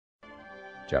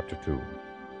Chapter 2.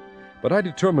 But I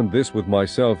determined this with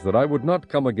myself, that I would not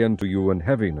come again to you in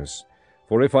heaviness.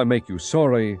 For if I make you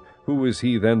sorry, who is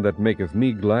he then that maketh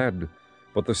me glad,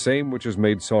 but the same which is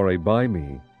made sorry by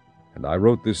me? And I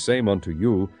wrote this same unto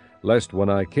you, lest when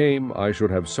I came I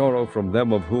should have sorrow from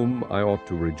them of whom I ought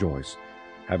to rejoice,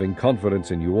 having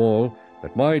confidence in you all,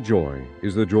 that my joy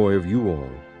is the joy of you all.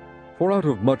 For out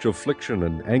of much affliction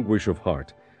and anguish of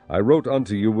heart I wrote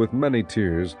unto you with many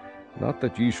tears, not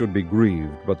that ye should be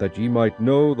grieved, but that ye might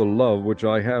know the love which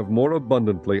I have more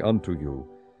abundantly unto you.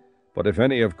 But if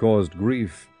any have caused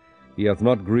grief, he hath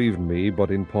not grieved me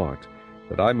but in part,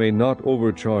 that I may not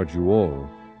overcharge you all.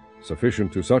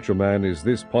 Sufficient to such a man is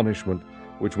this punishment,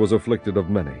 which was afflicted of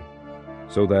many.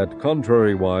 So that,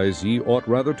 contrariwise, ye ought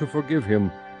rather to forgive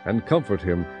him, and comfort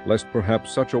him, lest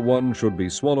perhaps such a one should be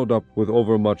swallowed up with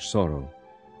overmuch sorrow.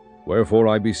 Wherefore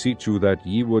I beseech you that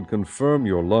ye would confirm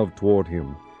your love toward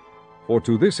him. For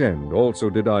to this end also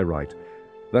did I write,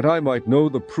 that I might know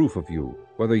the proof of you,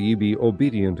 whether ye be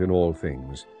obedient in all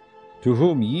things. To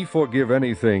whom ye forgive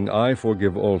anything, I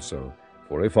forgive also.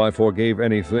 For if I forgave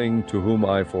anything, to whom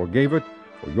I forgave it,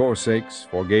 for your sakes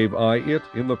forgave I it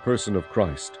in the person of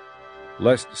Christ,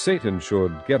 lest Satan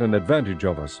should get an advantage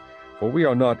of us, for we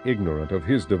are not ignorant of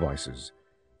his devices.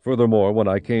 Furthermore, when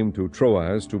I came to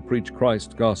Troas to preach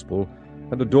Christ's gospel,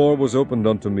 and a door was opened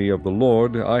unto me of the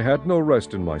Lord, I had no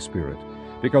rest in my spirit,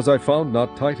 because I found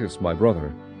not Titus my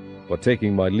brother. But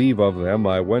taking my leave of them,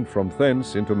 I went from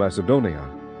thence into Macedonia.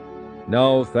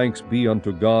 Now thanks be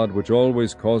unto God, which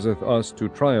always causeth us to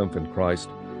triumph in Christ,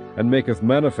 and maketh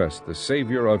manifest the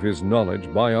Savior of his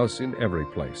knowledge by us in every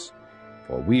place.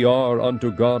 For we are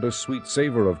unto God a sweet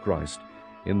savour of Christ,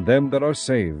 in them that are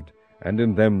saved, and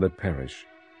in them that perish.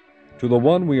 To the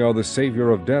one we are the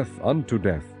Saviour of death unto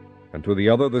death, and to the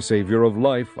other the Saviour of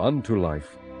life unto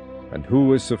life. And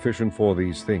who is sufficient for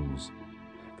these things?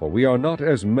 For we are not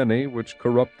as many which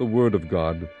corrupt the word of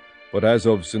God, but as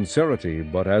of sincerity,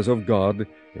 but as of God,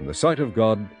 in the sight of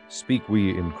God, speak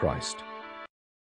we in Christ.